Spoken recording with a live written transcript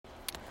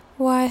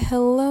Why,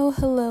 hello,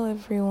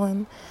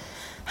 everyone.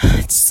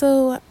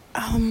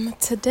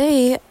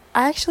 Today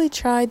I actually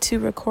tried to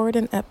record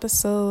an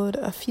episode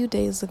a few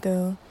days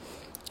ago.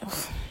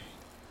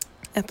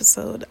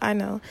 Episode, I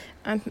know,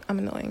 I'm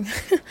annoying.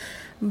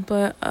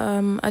 But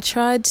I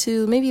tried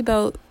to maybe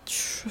about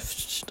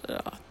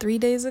 3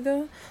 days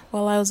ago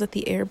while I was at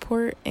the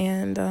airport,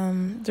 and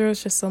there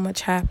was just so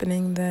much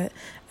happening that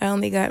I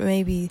only got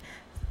maybe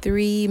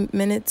 3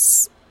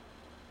 minutes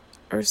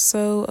or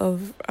so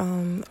of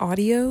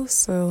audio.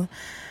 So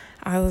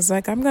I was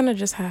like, I'm gonna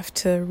just have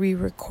to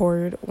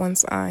re-record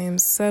once I am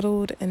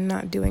settled and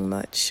not doing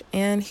much.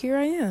 And here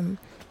I am,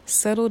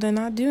 settled and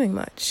not doing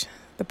much.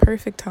 The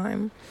perfect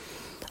time.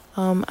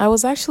 I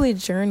was actually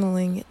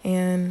journaling,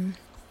 and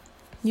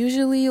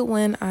usually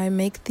when I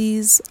make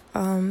these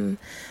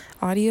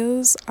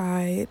audios,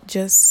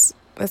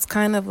 it's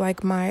kind of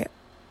like my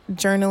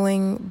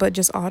journaling, but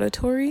just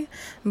auditory.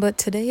 But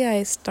today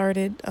I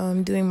started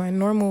doing my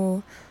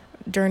normal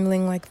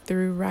journaling, like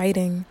through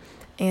writing,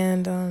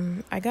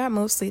 and I got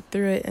mostly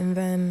through it, and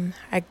then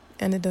I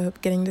ended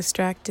up getting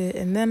distracted,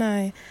 and then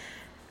I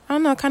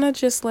don't know, kind of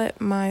just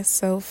let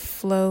myself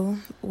flow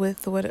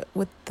with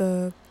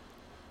the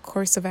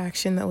course of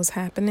action that was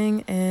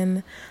happening,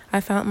 and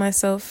I found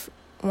myself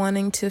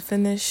wanting to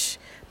finish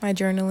my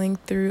journaling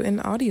through an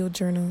audio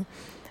journal,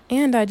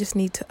 and I just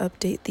need to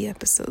update the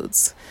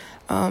episodes.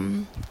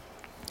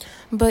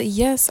 But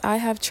yes, I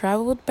have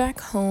traveled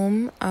back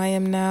home. I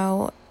am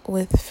now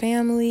with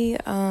family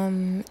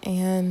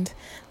and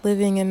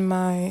living in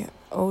my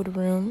old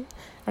room,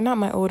 or not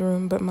my old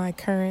room, but my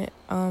current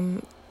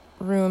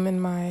room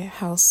in my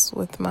house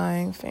with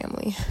my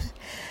family.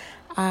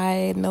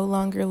 I no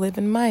longer live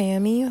in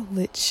Miami,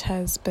 which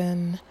has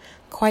been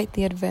quite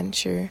the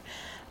adventure.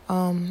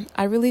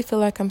 I really feel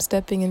like I'm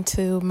stepping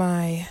into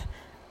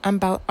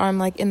I'm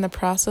like in the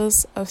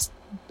process of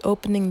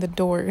opening the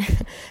door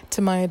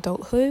to my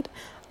adulthood.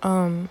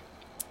 And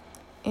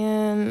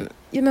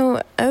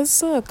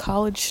as a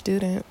college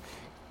student,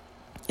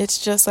 it's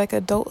just like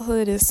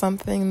adulthood is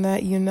something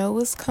that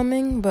is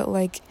coming, but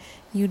like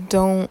you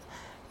don't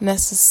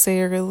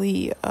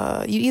necessarily,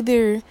 you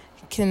either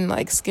can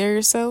like scare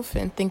yourself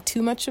and think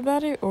too much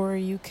about it, or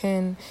you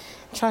can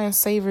try and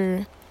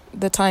savor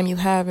the time you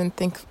have and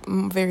think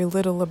very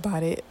little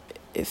about it.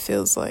 It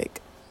feels like,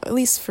 at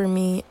least for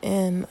me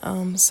and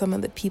some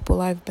of the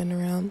people I've been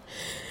around.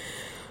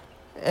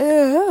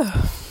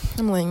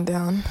 I'm laying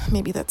down.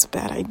 Maybe that's a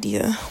bad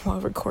idea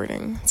while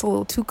recording. It's a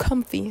little too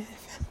comfy.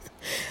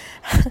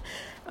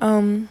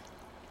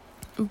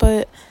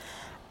 But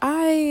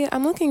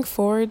I'm looking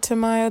forward to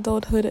my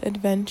adulthood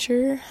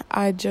adventure.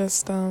 I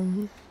just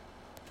I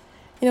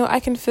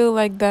can feel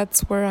like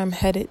that's where I'm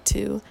headed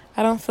to.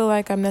 I don't feel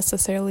like I'm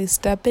necessarily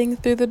stepping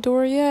through the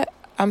door yet.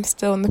 I'm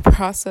still in the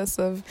process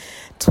of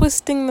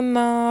twisting the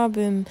knob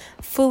and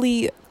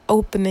fully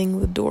opening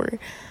the door.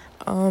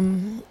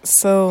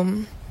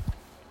 So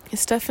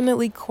it's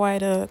definitely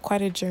quite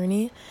a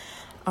journey.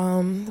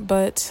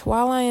 But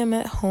while I am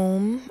at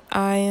home,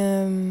 I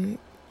am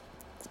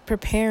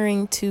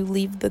preparing to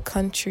leave the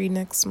country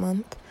next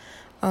month.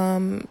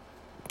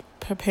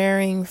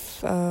 Preparing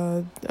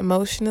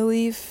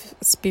emotionally,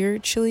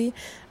 spiritually,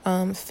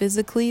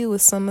 physically,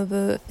 with some of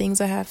the things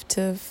I have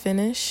to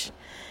finish,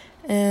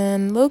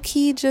 and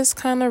low-key just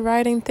kind of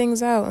writing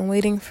things out and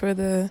waiting for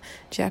the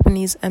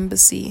Japanese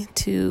embassy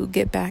to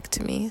get back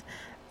to me.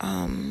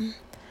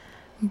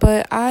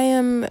 But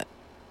I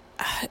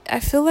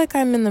feel like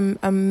I'm in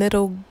a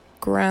middle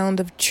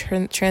ground of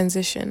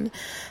transition.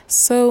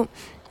 So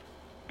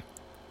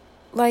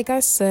like I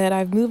said,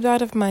 I've moved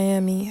out of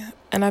Miami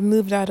and I've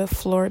moved out of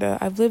Florida.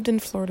 I've lived in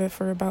Florida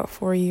for about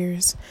 4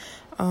 years.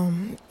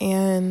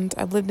 And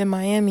I've lived in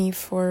Miami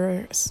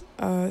for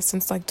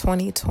since like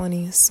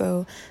 2020.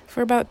 So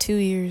for about 2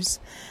 years,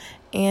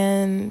 or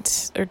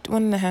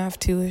 1.5,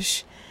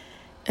 2-ish.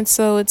 And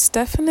so it's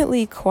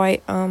definitely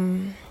quite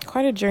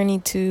a journey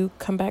to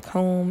come back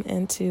home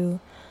and to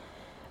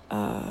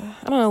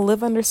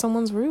live under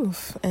someone's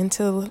roof and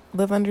to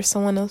live under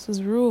someone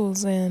else's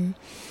rules, and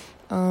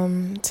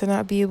to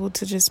not be able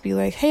to just be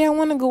like, hey, I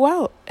want to go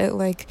out at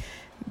like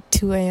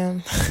 2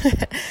 a.m.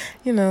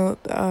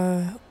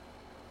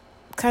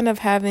 Kind of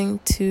having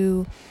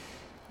to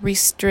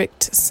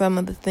restrict some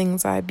of the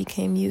things I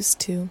became used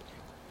to.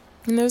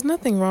 And there's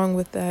nothing wrong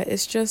with that.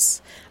 It's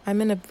just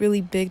I'm in a really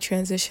big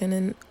transition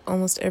in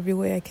almost every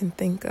way I can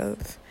think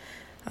of.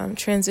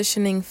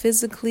 Transitioning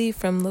physically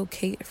from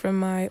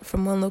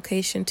one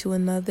location to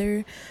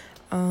another.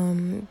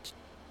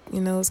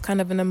 It's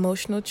kind of an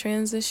emotional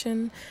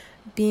transition.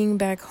 Being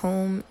back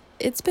home,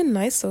 it's been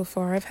nice so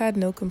far. I've had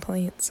no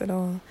complaints at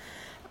all.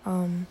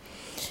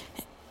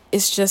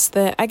 It's just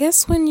that I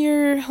guess when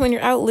you're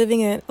out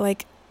living at,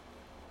 like,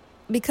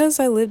 because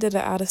I lived at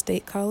an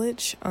out-of-state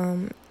college,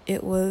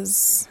 it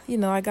was,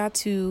 I got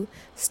to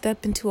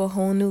step into a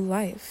whole new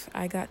life.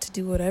 I got to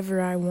do whatever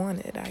I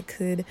wanted. I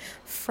could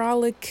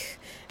frolic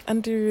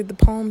under the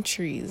palm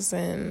trees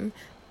and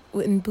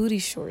in booty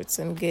shorts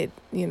and get,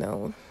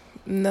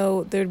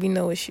 there'd be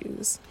no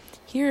issues.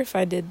 here, if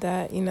I did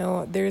that,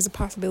 there's a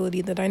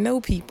possibility that I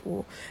know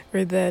people,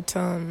 or that,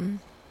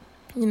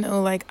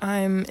 like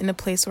I'm in a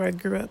place where I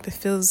grew up. It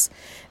feels,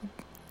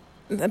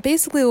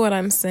 basically what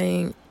I'm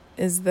saying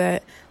is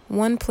that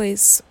one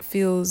place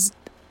feels,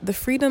 the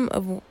freedom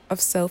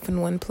of self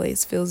in one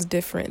place feels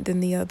different than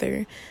the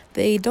other.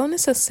 They don't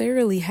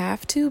necessarily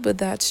have to, but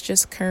that's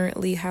just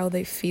currently how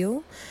they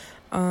feel.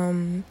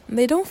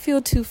 They don't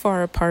feel too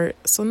far apart,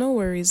 so no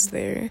worries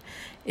there.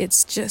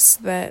 It's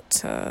just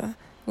that I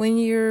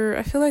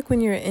feel like when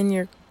you're in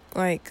your,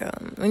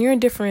 when you're in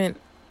a different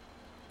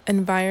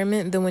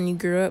environment than when you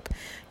grew up,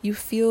 you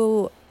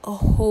feel a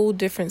whole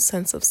different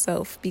sense of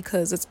self,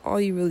 because it's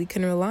all you really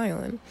can rely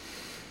on.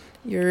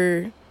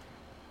 You're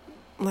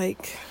going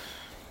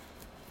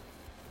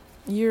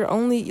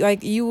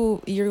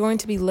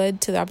to be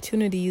led to the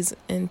opportunities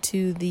and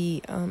to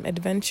the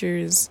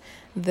adventures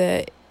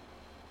that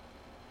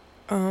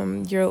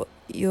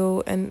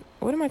you'll and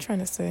what am I trying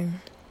to say?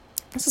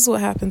 This is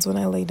what happens when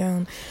I lay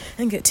down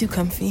and get too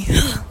comfy.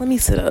 Let me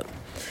sit up.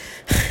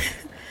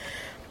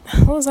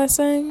 What was I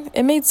saying?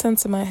 It made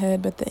sense in my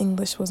head, but the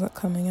English wasn't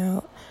coming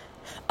out.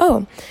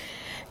 Oh,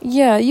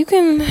 yeah, you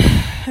can...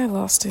 I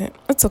lost it.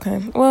 It's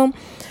okay. Well,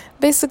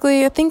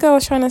 basically, I think I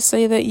was trying to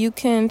say that you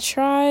can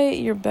try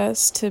your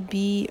best to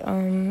be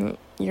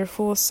your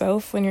full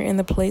self when you're in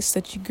the place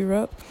that you grew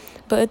up,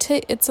 but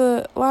it's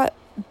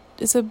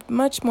a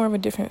much more of a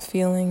different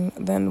feeling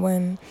than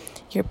when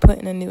you're put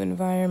in a new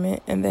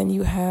environment, and then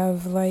you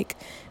have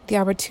the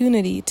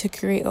opportunity to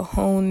create a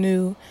whole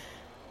new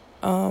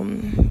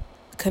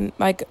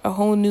a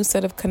whole new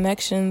set of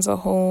connections, a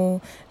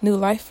whole new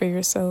life for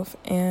yourself.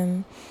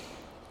 And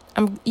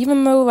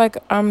even though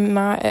I'm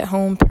not at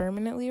home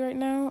permanently right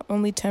now,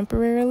 only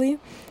temporarily,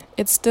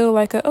 it's still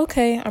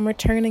okay, I'm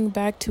returning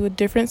back to a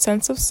different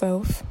sense of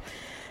self.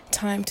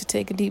 Time to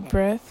take a deep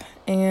breath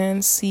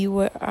and see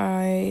what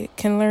I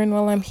can learn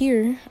while I'm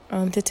here,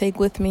 to take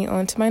with me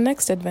onto my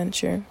next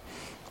adventure.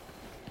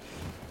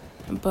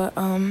 But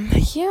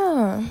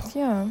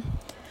yeah.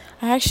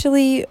 I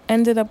actually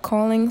ended up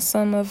calling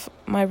some of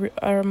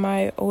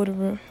my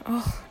older.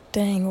 Oh,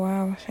 dang!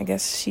 Wow. I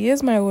guess she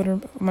is my older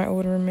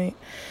roommate.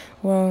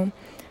 Well,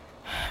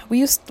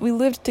 we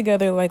lived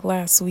together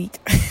last week,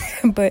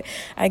 but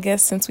I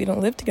guess since we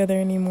don't live together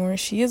anymore,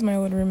 she is my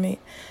older roommate.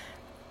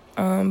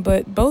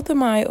 But both of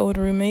my old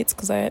roommates,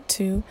 because I had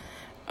two,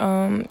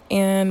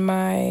 and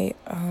my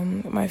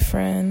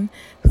friend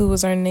who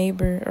was our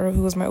neighbor, or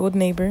who was my old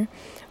neighbor,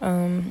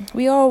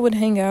 we all would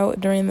hang out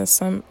during the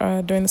summer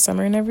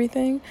and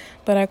everything.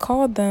 But I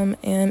called them,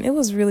 and it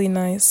was really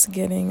nice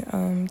getting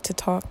to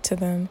talk to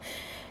them.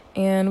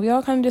 And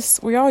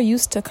we're all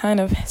used to kind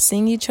of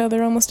seeing each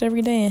other almost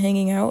every day and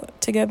hanging out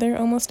together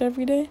almost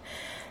every day.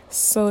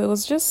 So it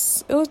was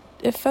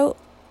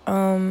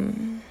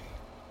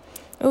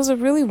a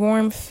really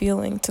warm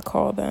feeling to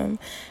call them.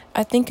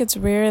 I think it's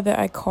rare that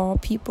I call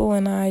people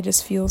and I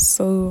just feel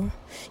so,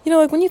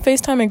 when you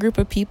FaceTime a group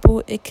of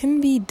people, it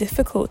can be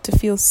difficult to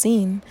feel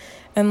seen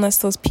unless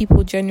those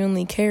people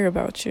genuinely care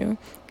about you.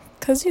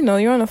 Because,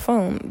 you're on a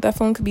phone. That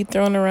phone could be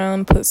thrown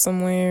around, put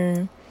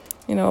somewhere.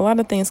 A lot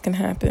of things can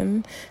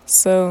happen.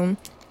 So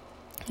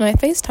when I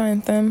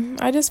FaceTimed them,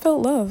 I just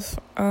felt love.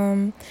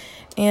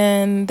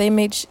 And they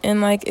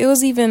it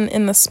was even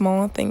in the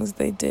small things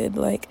they did.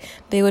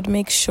 They would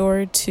make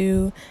sure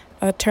to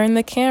turn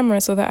the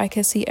camera so that I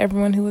could see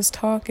everyone who was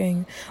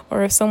talking.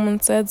 Or if someone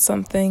said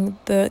something,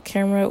 the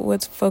camera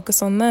would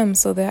focus on them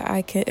so that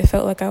it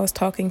felt like I was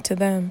talking to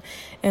them,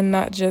 and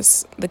not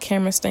just the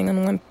camera staying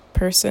on one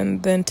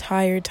person the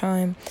entire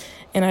time.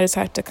 And I just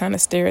had to kind of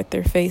stare at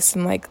their face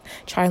and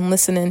try and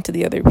listen in to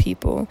the other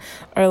people.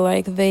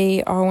 Or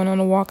they all went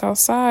on a walk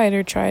outside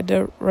or tried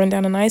to run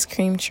down an ice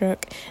cream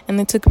truck, and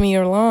they took me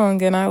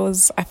along, and I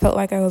felt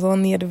like I was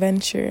on the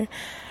adventure.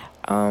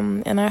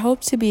 And I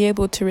hope to be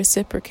able to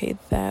reciprocate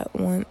that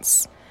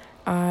once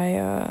I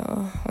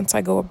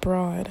go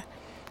abroad.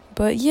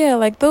 But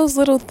yeah, those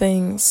little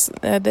things,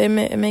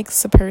 it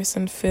makes a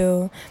person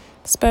feel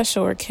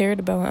special or cared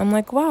about. I'm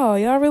wow,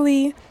 y'all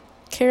really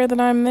care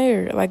that I'm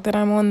there, that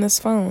I'm on this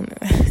phone.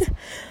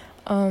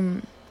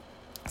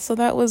 So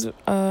that was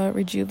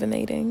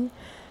rejuvenating.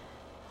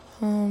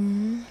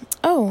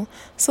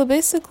 So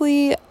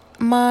basically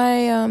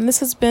this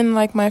has been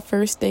my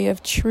first day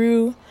of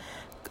true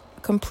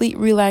complete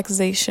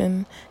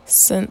relaxation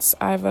since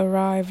I've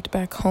arrived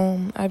back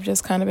home. I've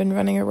just kind of been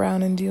running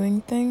around and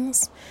doing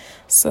things.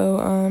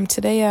 So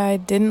today I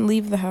didn't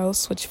leave the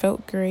house, which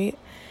felt great.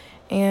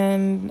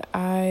 And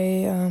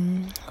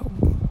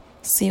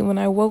when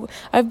I woke,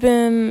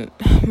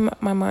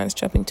 my mind's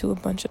jumping to a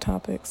bunch of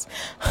topics.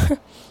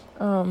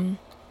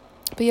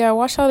 But yeah, I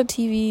watched a lot of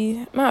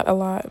TV, not a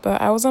lot,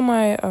 but I was on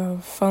my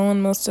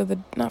phone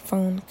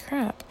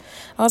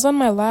I was on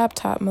my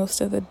laptop most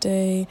of the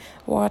day,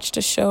 watched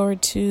a show or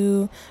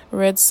two,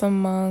 read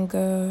some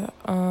manga.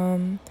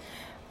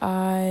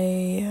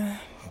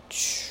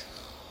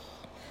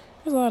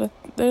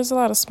 There's a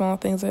lot of small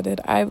things I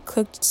did. I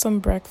cooked some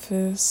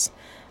breakfast.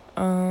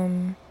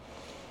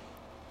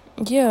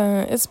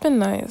 Yeah, it's been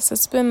nice.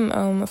 It's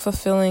been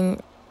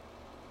fulfilling.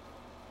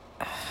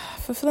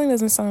 Fulfilling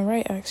doesn't sound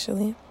right,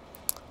 actually.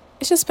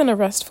 It's just been a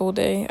restful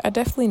day. I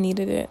definitely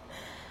needed it.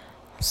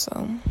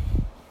 So,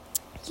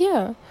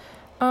 yeah.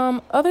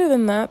 Other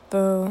than that,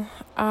 though,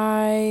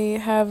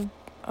 I have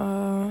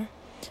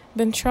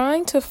been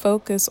trying to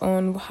focus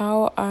on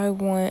how I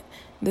want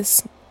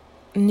this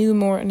new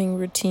morning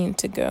routine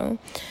to go.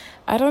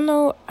 I don't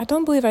know. I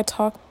don't believe I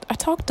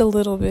talked a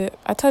little bit.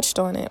 I touched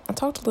on it. I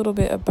talked a little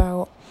bit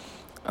about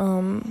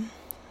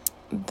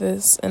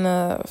this in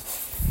a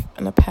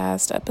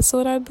past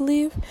episode, I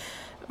believe.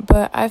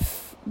 But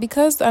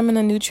because I'm in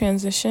a new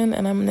transition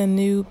and I'm in a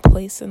new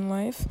place in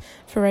life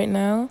for right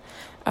now,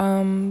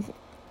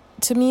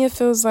 to me it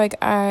feels like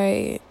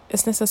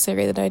it's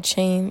necessary that I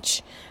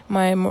change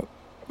my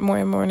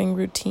morning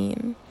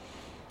routine.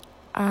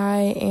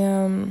 I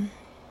am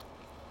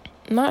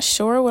not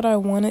sure what I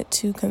want it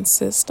to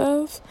consist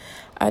of.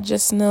 I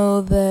just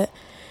know that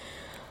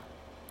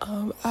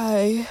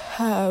I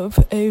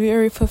have a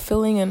very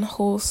fulfilling and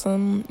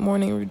wholesome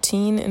morning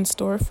routine in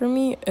store for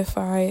me if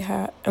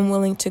I am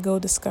willing to go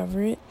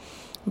discover it.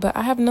 But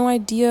I have no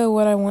idea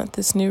what I want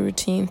this new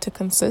routine to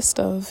consist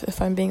of,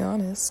 if I'm being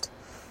honest.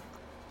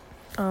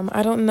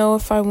 I don't know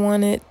if I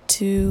want it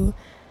to...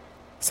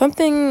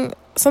 Something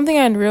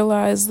I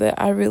realized that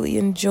I really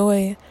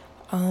enjoy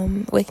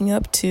waking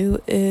up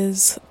to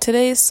is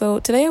today. So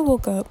today I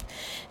woke up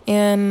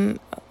and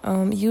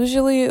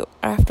usually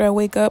after I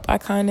wake up, I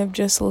kind of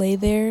just lay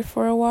there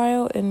for a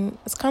while, and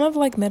it's kind of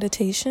like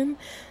meditation,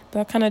 but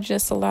I kind of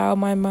just allow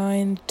my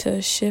mind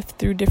to shift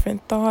through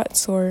different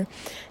thoughts or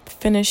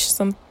finish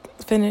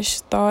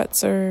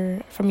thoughts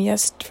or from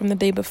the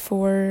day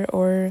before,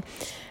 or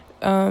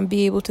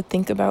be able to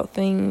think about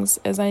things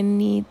as I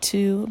need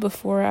to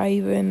before I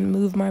even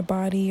move my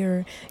body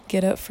or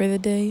get up for the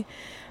day.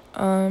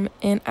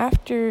 And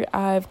after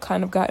I've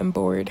kind of gotten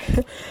bored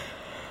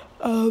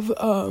of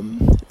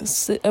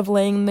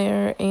laying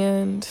there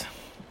and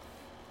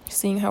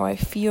seeing how I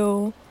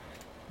feel,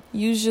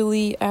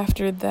 usually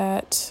after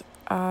that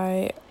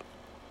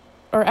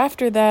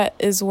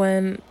is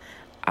when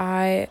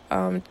I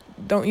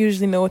don't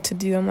usually know what to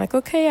do. I'm like,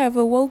 okay, I've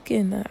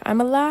awoken, I'm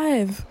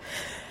alive,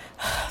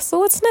 so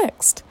what's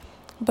next?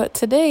 But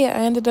today I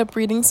ended up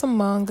reading some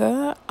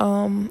manga.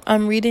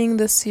 I'm reading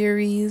the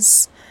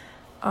series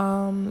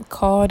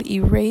called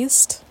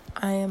Erased.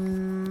 I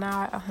am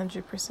not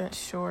 100%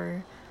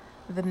 sure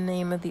the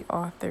name of the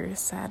author,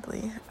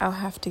 sadly. I'll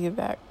have to get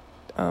back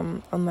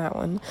on that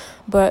one.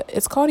 But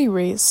it's called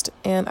Erased,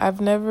 and I've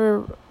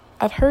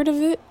heard of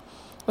it,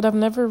 but I've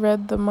never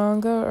read the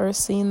manga or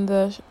seen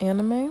the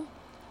anime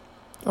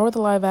or the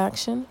live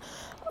action.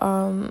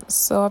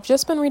 So I've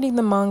just been reading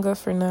the manga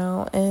for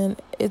now, and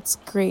it's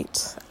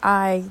great.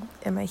 I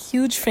am a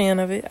huge fan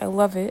of it. I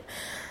love it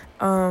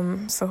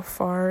so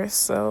far.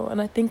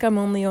 And I think I'm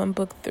only on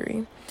book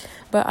 3.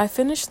 But I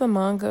finished the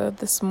manga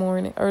this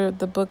morning, or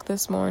the book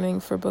this morning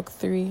for book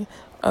 3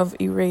 of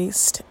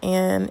Erased,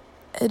 and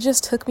it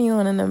just took me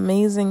on an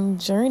amazing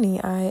journey.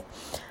 I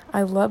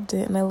loved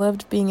it, and I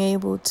loved being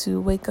able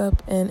to wake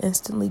up and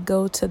instantly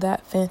go to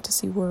that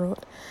fantasy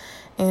world.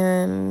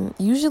 And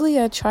usually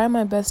I try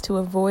my best to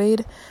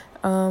avoid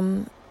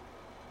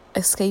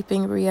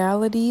escaping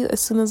reality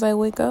as soon as I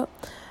wake up.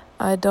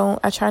 I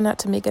try not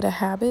to make it a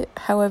habit.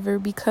 However,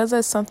 because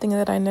that's something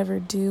that I never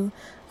do,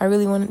 I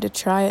really wanted to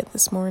try it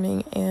this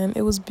morning, and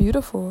it was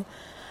beautiful.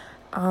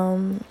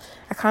 I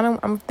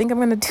think I'm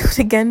going to do it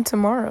again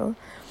tomorrow.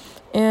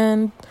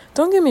 And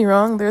don't get me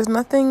wrong, there's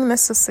nothing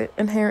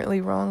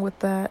inherently wrong with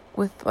that,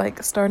 with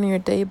like starting your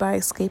day by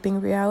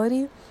escaping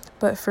reality.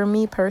 But for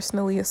me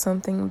personally, it's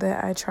something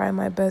that I try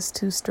my best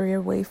to stray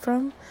away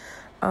from,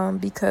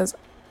 because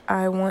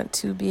I want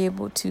to be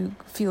able to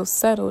feel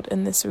settled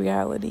in this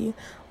reality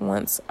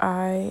when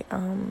I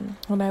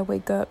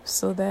wake up,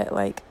 so that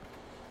like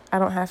I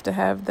don't have to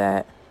have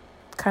that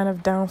kind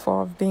of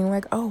downfall of being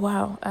like, oh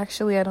wow,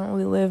 actually I don't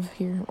really live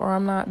here,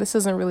 or this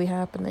isn't really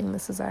happening.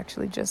 This is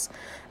actually just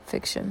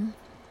fiction.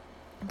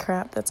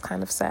 Crap, that's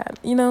kind of sad,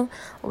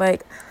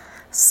 like.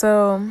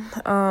 So,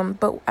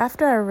 but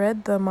after I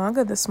read the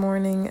manga this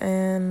morning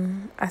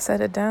and I set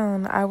it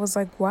down, I was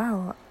like,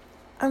 wow,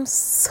 I'm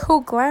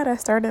so glad I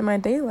started my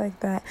day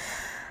like that.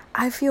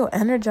 I feel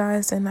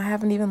energized and I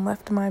haven't even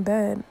left my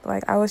bed.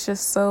 Like, I was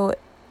just so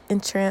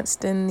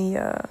entranced in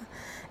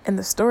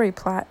the story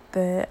plot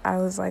that I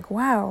was like,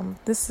 wow,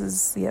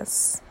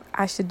 yes,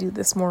 I should do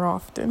this more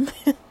often.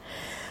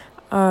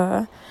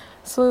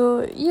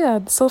 So yeah,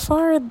 so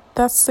far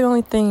that's the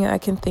only thing I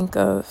can think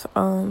of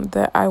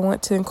that I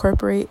want to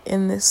incorporate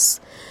in this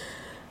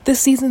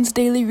season's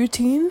daily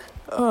routine.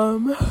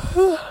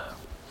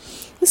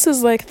 This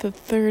is like the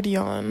third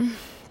yawn,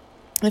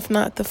 if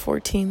not the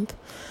 14th.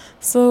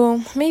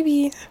 So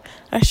maybe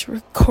I should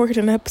record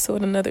an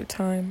episode another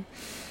time.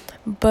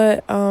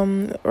 But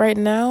right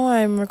now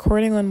I'm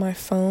recording on my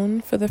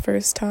phone for the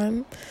first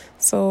time,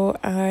 so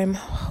I'm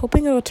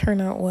hoping it'll turn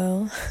out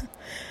well.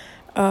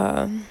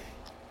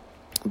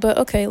 But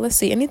okay, let's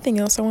see. Anything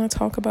else I want to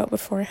talk about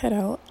before I head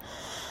out?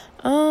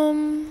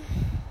 Um,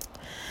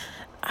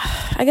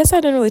 I guess I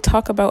didn't really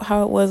talk about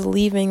how it was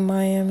leaving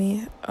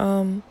Miami.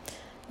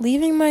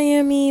 Leaving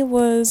Miami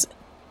was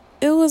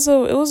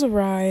a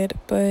ride,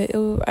 but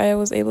I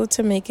was able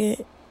to make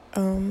it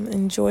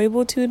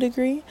enjoyable to a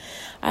degree.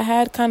 I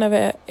had kind of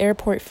an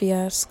airport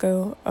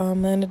fiasco. I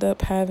ended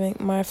up having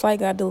my flight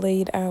got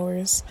delayed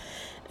hours,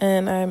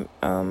 and I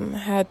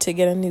had to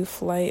get a new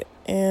flight,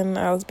 and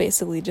I was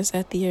basically just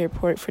at the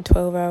airport for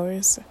 12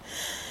 hours.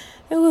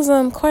 It was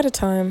quite a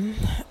time.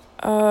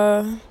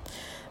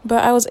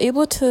 But I was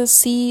able to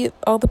see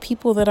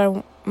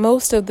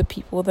most of the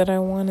people that I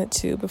wanted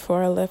to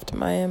before I left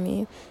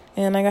Miami.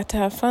 And I got to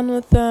have fun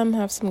with them,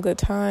 have some good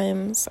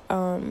times.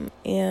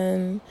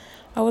 And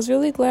I was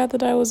really glad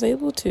that I was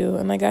able to.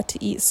 And I got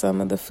to eat some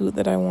of the food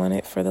that I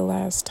wanted for the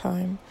last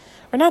time.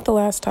 Or not the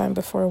last time,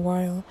 but for a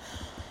while.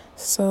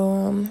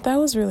 So that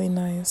was really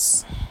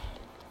nice.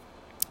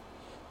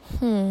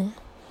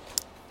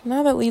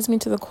 Now that leads me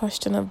to the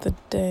question of the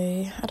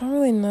day. I don't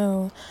really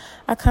know.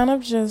 I kind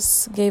of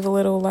just gave a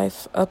little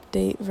life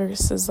update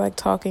versus like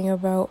talking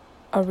about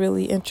a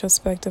really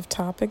introspective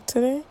topic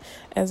today,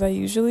 as I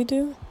usually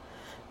do.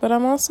 But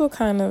I'm also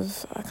kind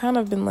of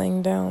been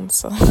laying down,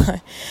 so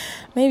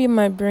maybe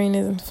my brain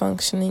isn't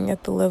functioning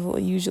at the level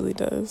it usually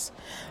does.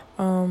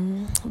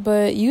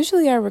 But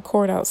usually I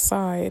record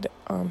outside,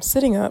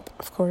 sitting up,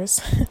 of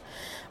course,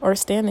 or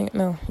standing.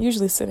 No,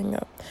 usually sitting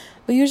up.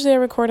 But usually I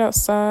record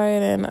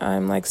outside, and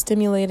I'm like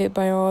stimulated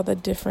by all the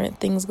different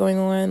things going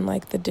on,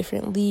 like the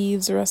different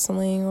leaves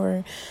rustling,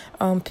 or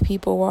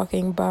people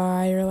walking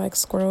by, or like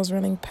squirrels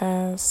running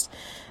past.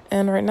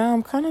 And right now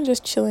I'm kind of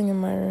just chilling in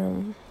my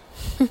room.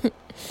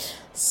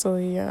 So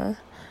yeah.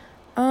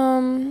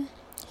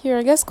 Here,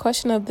 I guess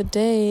question of the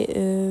day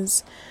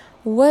is,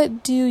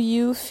 what do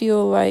you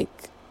feel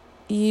like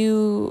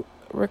you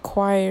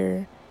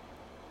require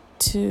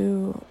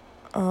to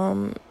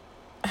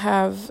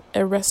have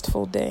a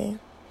restful day?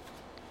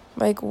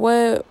 Like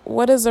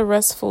what is a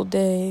restful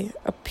day,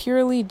 a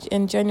purely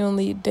and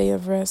genuinely day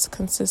of rest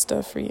consist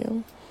of for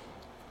you?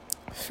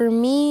 For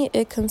me,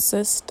 it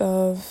consists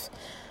of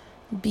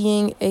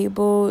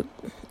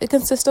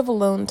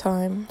alone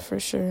time for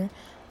sure.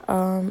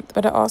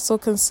 But it also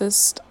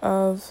consists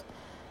of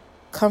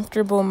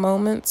comfortable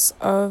moments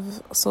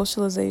of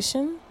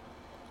socialization.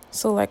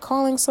 So like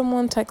calling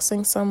someone,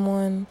 texting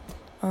someone,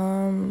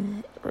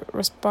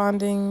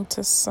 responding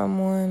to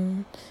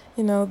someone,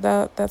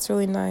 that's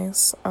really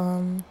nice.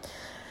 I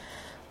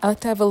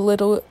like to have a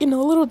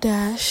little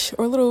dash,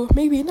 or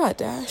maybe not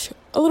dash,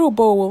 a little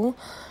bowl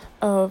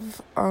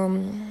of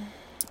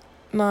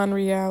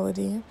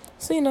non-reality.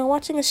 So,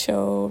 watching a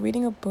show,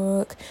 reading a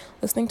book,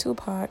 listening to a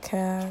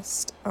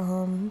podcast,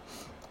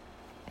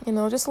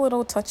 just a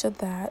little touch of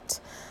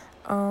that.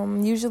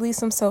 Usually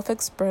some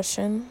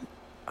self-expression,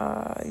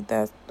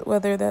 that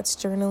whether that's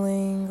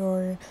journaling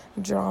or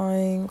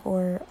drawing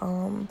or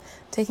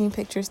taking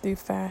pictures through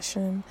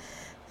fashion,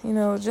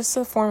 just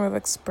a form of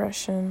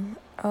expression.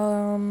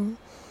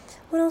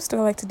 What else do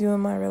I like to do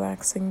in my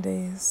relaxing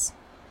days?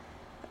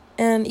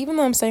 And even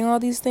though I'm saying all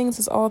these things,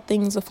 it's all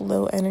things of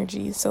low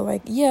energy. So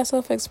like, yeah,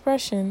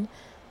 self-expression,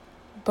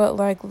 but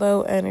like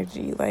low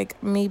energy. Like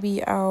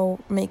maybe I'll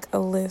make a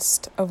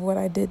list of what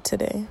I did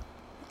today,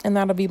 and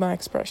that'll be my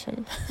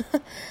expression.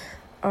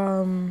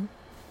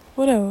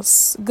 What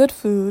else? Good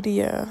food,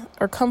 yeah.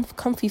 Or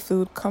comfy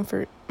food,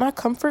 not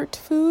comfort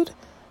food,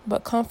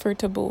 but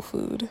comfortable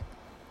food.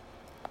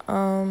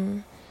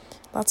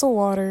 Lots of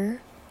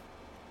water.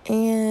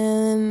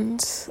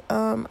 And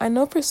I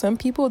know for some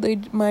people, they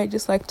might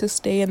just like to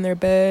stay in their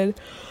bed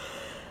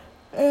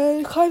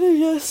and kind of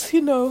just,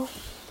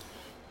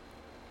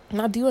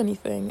 not do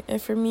anything.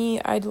 And for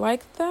me, I'd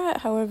like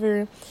that.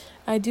 However,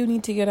 I do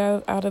need to get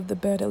out of the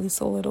bed at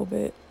least a little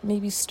bit.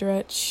 Maybe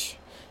stretch,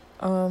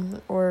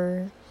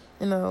 or,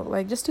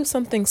 like just do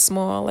something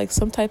small, like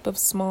some type of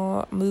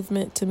small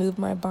movement to move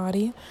my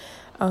body.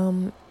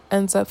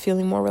 Ends up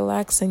feeling more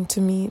relaxing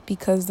to me,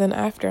 because then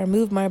after I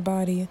move my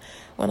body,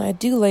 when I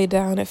do lay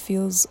down, it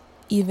feels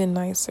even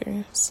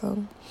nicer.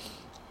 So,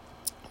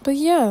 but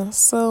yeah,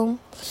 so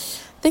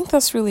I think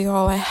that's really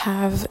all I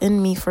have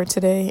in me for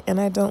today,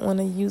 and I don't want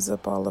to use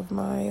up all of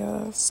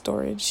my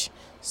storage.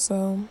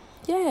 So,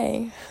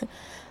 yay.